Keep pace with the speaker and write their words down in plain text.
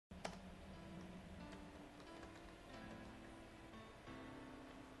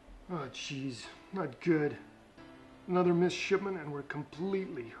Oh, jeez. Not good. Another missed shipment and we're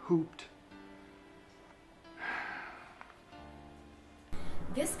completely hooped.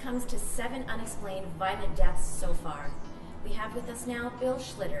 This comes to 7 unexplained violent deaths so far. We have with us now Bill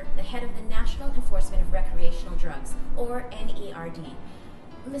Schlitter, the head of the National Enforcement of Recreational Drugs, or NERD.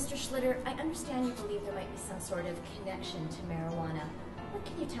 Mr. Schlitter, I understand you believe there might be some sort of connection to marijuana. What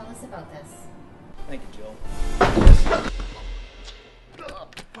can you tell us about this? Thank you, Joe.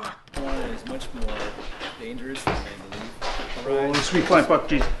 Marijuana is much more dangerous than I believe. Holy sweet flying fuck,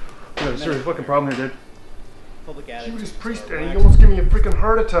 jeez. We got a serious fucking problem here, dude. Public attitudes. Shoot his priest, Eddie. You almost gave me a freaking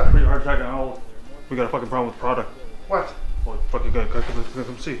heart attack. Pretty hard attack and all. We got a fucking problem with the product. What? Well, fuck you guys,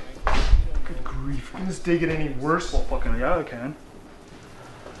 come see. Good grief. Can this day get any worse? Well, fucking yeah, it can.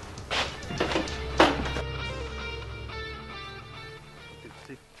 Dude,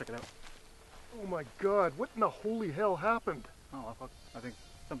 see, check it out. Oh my god, what in the holy hell happened? Oh, fuck. I think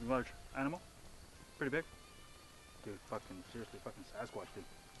something large. Animal? Pretty big? Dude, fucking, seriously, fucking Sasquatch, dude.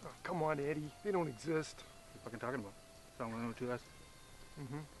 Oh, come on, Eddie. They don't exist. What are you fucking talking about? Sound one of two guys?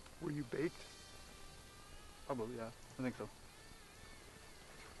 Mm-hmm. Were you baked? Probably, yeah. I think so.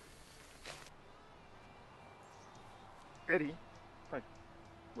 Eddie? Right.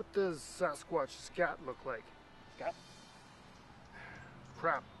 What does Sasquatch scat look like? Scat?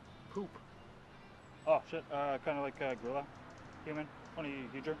 Crap. Poop. Oh, shit. Kind of like a gorilla. Human. Only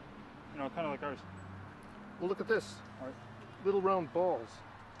huger. You know, kind of like ours. Well, look at this. Alright. Little round balls.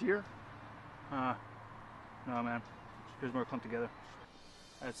 Deer? No, man. Here's more clumped together.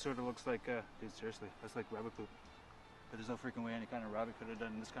 That sort of looks like, dude, seriously, that's like rabbit poop. But there's no freaking way any kind of rabbit could have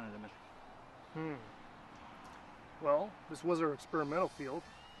done this kind of damage. Well, this was our experimental field.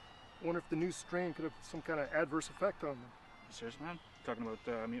 I wonder if the new strain could have some kind of adverse effect on them. You serious, man? Talking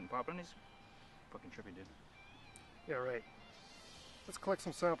about mutant pop bunnies? Fucking trippy, dude. Yeah, right. Let's collect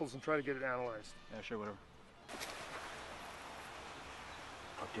some samples and try to get it analyzed. Yeah, sure, whatever.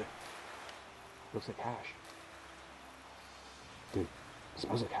 Oh, dude. Looks like hash. Dude,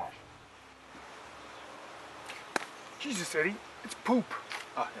 smells like hash. Jesus, Eddie, it's poop.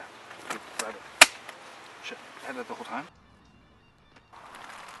 Oh, yeah. Rabbit. Shit, I had that the whole time?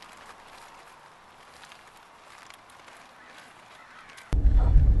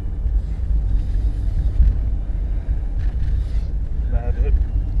 That it?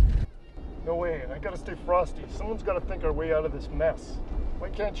 No way, I gotta stay frosty. Someone's gotta think our way out of this mess. Why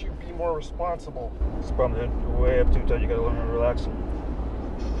can't you be more responsible? It's a problem, dude. You're way up too tight. You gotta learn how to relax.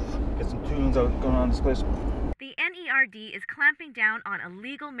 Get some tunes out going on in this place. The NERD is clamping down on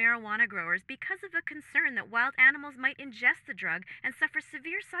illegal marijuana growers because of a concern that wild animals might ingest the drug and suffer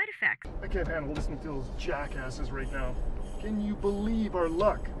severe side effects. I can't handle listening to those jackasses right now. Can you believe our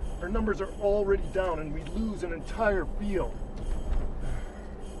luck? Our numbers are already down and we lose an entire field.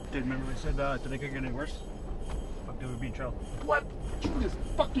 Dude, remember we said today could get any worse? Fuck, dude, we'd be in trouble. What? Shoot this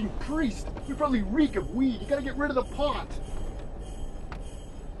fucking priest! We probably reek of weed. You gotta get rid of the pot.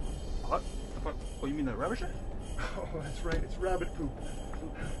 What? The fuck? Oh, you mean the rubber shit? Oh, that's right. It's rabbit poop.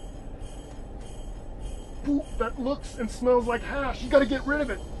 Poop that looks and smells like hash. You gotta get rid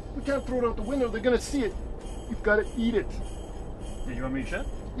of it. We can't throw it out the window. They're gonna see it. You've gotta eat it. Yeah, you want me to eat shit?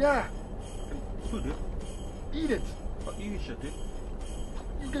 Yeah, It's food, dude. eat it. Fuck, you eat shit, dude.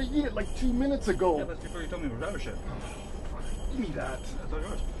 You were gonna eat it like 2 minutes ago. Yeah, that's before you told me it was rubber shit. Give me that. That's all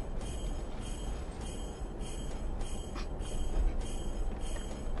yours.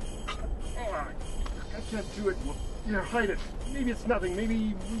 Oh, I can't do it. Here, hide it. Maybe it's nothing.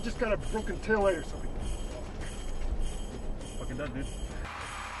 Maybe we just got a broken taillight or something. Fucking done, dude.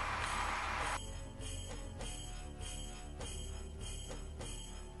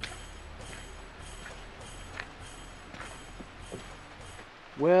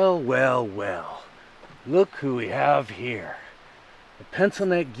 Well, well, well. Look who we have here. A pencil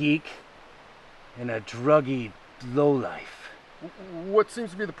neck geek and a druggy lowlife. What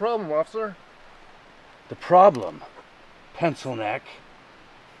seems to be the problem, officer? The problem, pencil neck,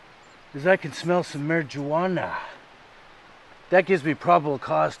 is I can smell some marijuana. That gives me probable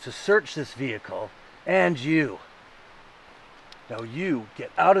cause to search this vehicle and you. Now you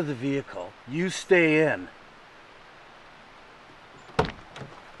get out of the vehicle, you stay in.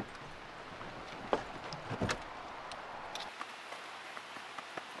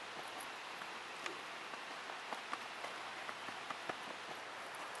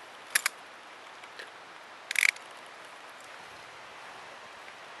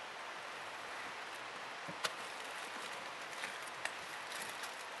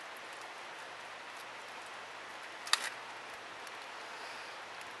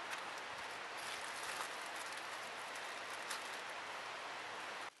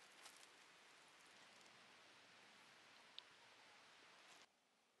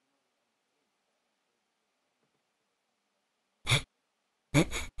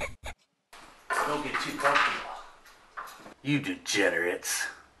 Don't get too comfortable. You degenerates.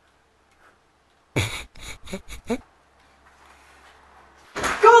 Call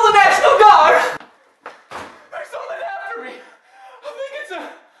the National Guard! There's something after me! I think it's a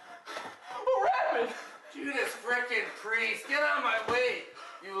rabbit! Judas frickin' Priest, get out of my way,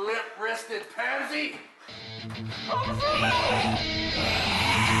 you limp-wristed pansy!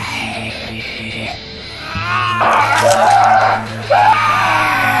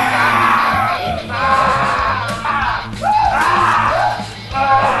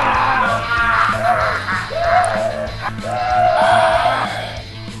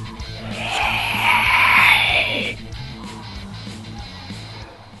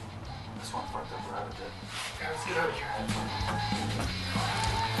 This one fucked up rabbit did. Yeah, let's get out of here.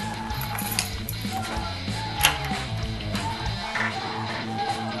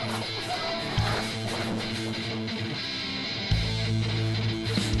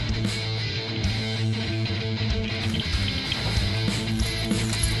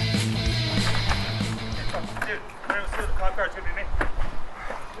 Dude, let's see the cop car's gonna be me.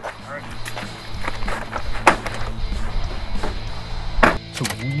 Alright.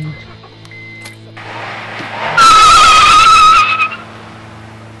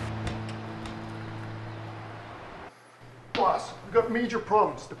 Boss, we got major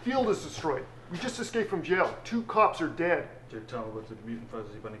problems. The field is destroyed. We just escaped from jail. 2 cops are dead. Dude, tell me about the mutant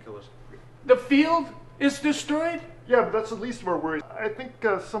fuzzy bunny killers. The field is destroyed? Yeah, but that's the least of our worries. I think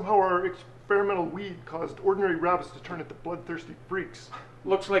somehow our experimental weed caused ordinary rabbits to turn into bloodthirsty freaks.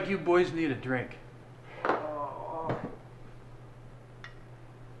 Looks like you boys need a drink.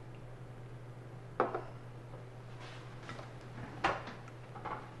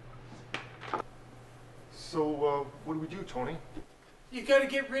 So, what do we do, Tony? You gotta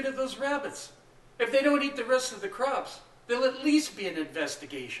get rid of those rabbits. If they don't eat the rest of the crops, there'll at least be an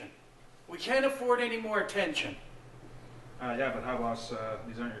investigation. We can't afford any more attention. Yeah, but how, boss?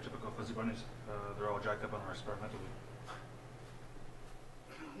 These aren't your typical fuzzy bunnies. They're all jacked up on our experimental weed.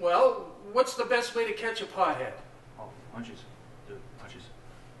 Well, what's the best way to catch a pothead? Oh, munchies. Dude, munchies.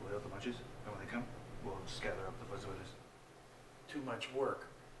 We'll lay out the munchies, and when they come, we'll just gather up the fuzzy bunnies. Too much work.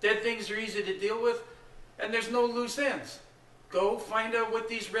 Dead things are easy to deal with, and there's no loose ends. Go find out what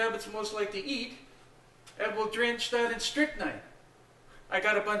these rabbits most like to eat, and we'll drench that in strychnine. I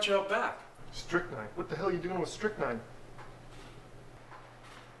got a bunch out back. Strychnine? What the hell are you doing with strychnine?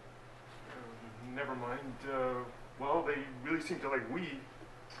 Never mind. Well, they really seem to like weed.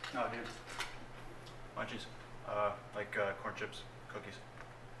 No, dude. Munchies. Like corn chips, cookies.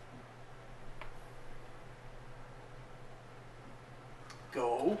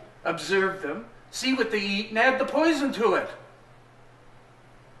 Go, observe them, see what they eat, and add the poison to it.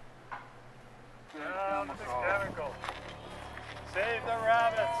 Save the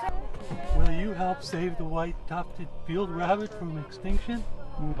rabbits! Will you help save the white-tufted field rabbit from extinction?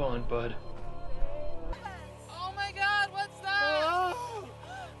 Move on, bud. Oh my god, what's that?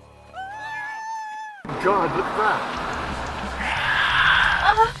 God, look at that!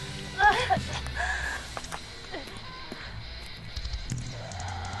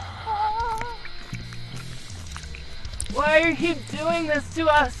 Why are you doing this to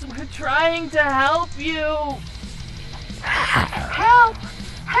us? We're trying to help you. Help!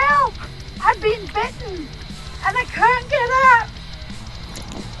 Help! I've been bitten and I can't get up.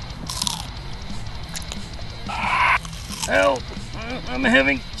 Help! I'm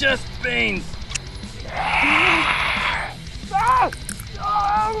having chest pains.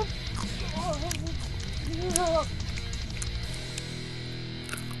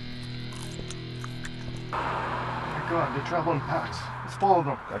 My God, they're traveling packs. Let's follow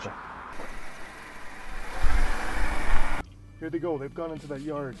them. Gotcha. Here they go. They've gone into that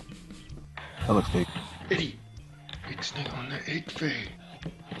yard. That looks big. Eddie, big snake on the egg tray.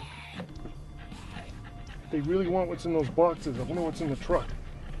 They really want what's in those boxes. I wonder what's in the truck.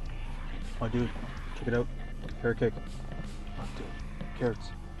 Oh, dude, check it out. Carrot cake. Oh, dude, carrots.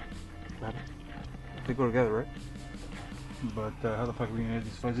 Rabbit. They go together, right? But how the fuck are we gonna get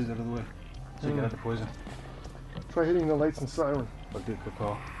these fuzzies out of the way? So you get out the poison. Try hitting the lights and siren. Oh, dude, good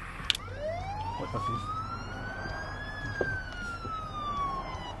call. What fuzzies?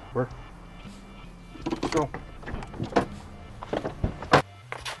 Where? Let's go.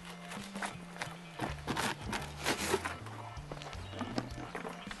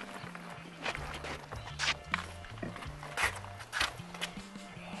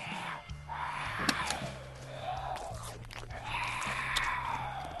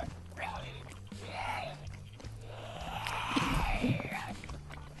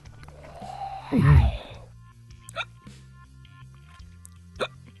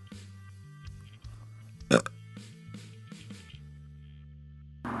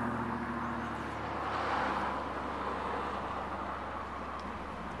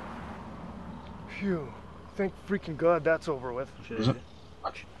 Phew. Thank freaking God that's over with. Is it?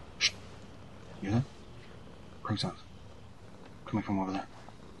 Shh. You hear that? Prank sounds. Coming from over there.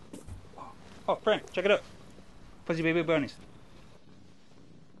 Oh, Frank, check it out. Fuzzy baby bunnies.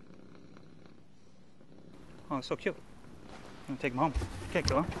 Oh, it's so cute. I'm gonna take them home. Can't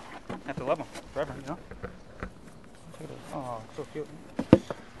kill them. I have to love them forever, you know? Check it out. Oh, so cute.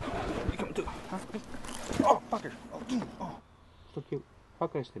 You come too, huh? Oh, fucker. Oh, so cute. How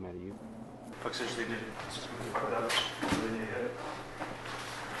can I stay mad at you? Fuck says they did it. It's just gonna get put out. Then you hit it.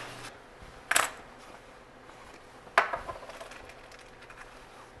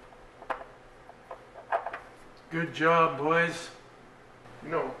 Good job, boys. You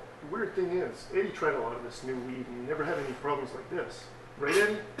know, the weird thing is, Eddie tried a lot of this new weed and he never had any problems like this. Right,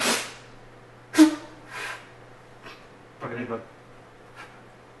 Eddie? Fucking hey, bud.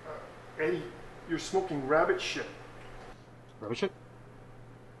 Eddie, you're smoking rabbit shit. Rabbit shit?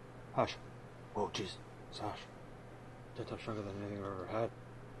 Hush. Oh, jeez. Sash. That stuff's stronger than anything I've ever had.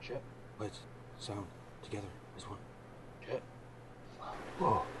 Shit. Lights, sound, together as one. Shit.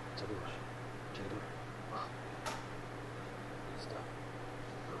 Whoa. It's everywhere. Check it out. Wow. Good stuff.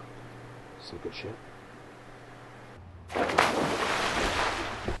 Some good shit.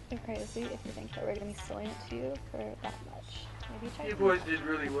 You're crazy if you think that we're going to be selling it to you for that much. Maybe try You to- boys did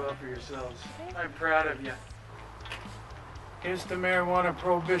really well for yourselves. I'm proud of you. Here's to marijuana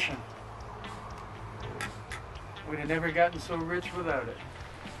prohibition. We'd have never gotten so rich without it.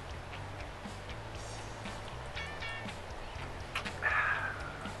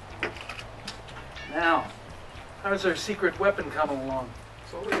 Now, how's our secret weapon coming along?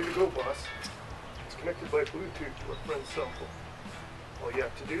 It's all ready to go, boss. It's connected by Bluetooth to a friend's cell phone. All you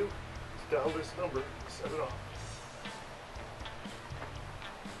have to do is dial this number and set it off.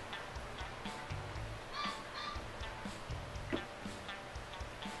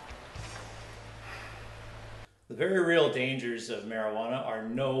 The very real dangers of marijuana are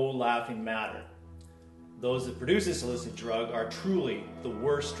no laughing matter. Those that produce this illicit drug are truly the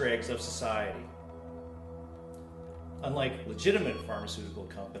worst dregs of society. Unlike legitimate pharmaceutical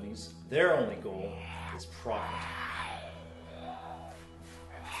companies, their only goal is profit.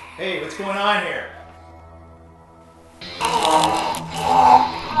 Hey, what's going on here?